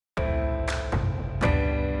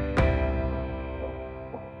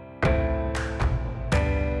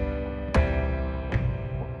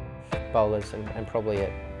bowlers and probably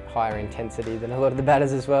at higher intensity than a lot of the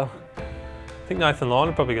batters as well. I think Nathan Lyon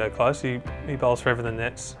would probably go close. He bowls forever in the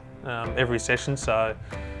nets every session, so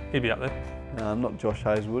he'd be up there. Not Josh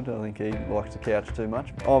Hazelwood. I think he likes to couch too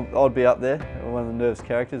much. I'd be up there, one of the nervous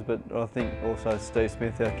characters, but I think also Steve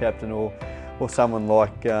Smith, our captain, or someone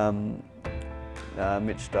like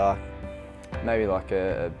Mitch Stark. Maybe like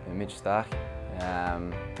a Mitch Stark,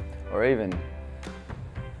 or even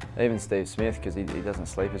Steve Smith, because he doesn't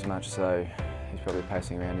sleep as much, so he's probably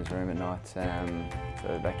pacing around his room at night, so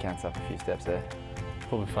that counts up a few steps there.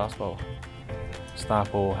 Probably fast bowler.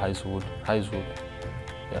 Stark or Hazelwood. Hazelwood,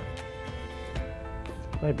 yeah.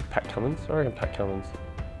 Maybe Pat Cummins. I reckon Pat Cummins.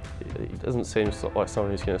 He doesn't seem like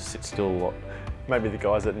someone who's going to sit still a lot. Maybe the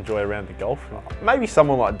guys that enjoy a round of golf. Maybe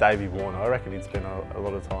someone like Davey Warner. I reckon he'd spend a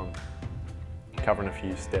lot of time covering a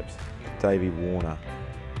few steps. Davey Warner,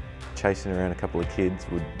 chasing around a couple of kids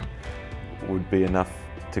would be enough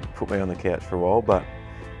to put me on the couch for a while, but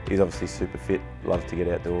he's obviously super fit, loves to get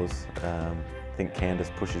outdoors. I think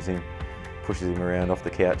Candace pushes him around off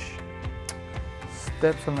the couch.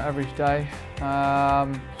 Steps on an average day.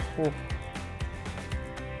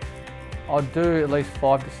 I'd do at least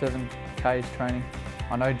 5 to 7 Ks training.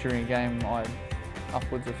 I know during a game I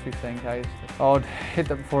upwards of 15 Ks. I'd hit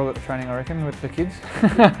that before I got to training, I reckon, with the kids.